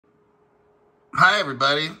Hi,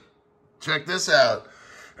 everybody. Check this out.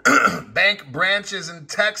 Bank branches in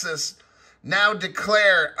Texas now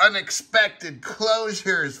declare unexpected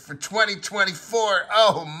closures for 2024.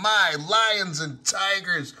 Oh, my. Lions and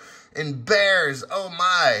tigers and bears. Oh,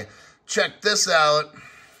 my. Check this out.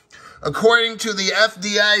 According to the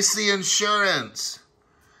FDIC insurance,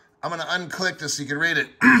 I'm going to unclick this so you can read it.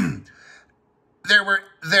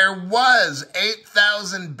 There was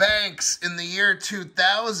 8,000 banks in the year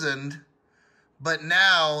 2000, but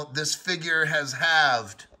now this figure has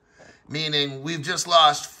halved, meaning we've just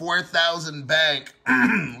lost 4,000 bank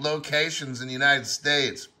locations in the United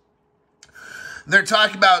States. They're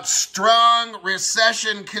talking about strong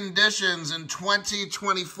recession conditions in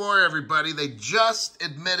 2024, everybody. They just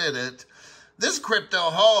admitted it. This Crypto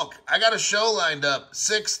Hulk, I got a show lined up,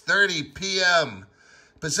 6:30 p.m.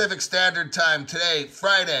 Pacific Standard Time today,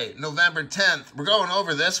 Friday, November 10th. We're going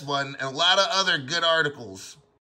over this one and a lot of other good articles.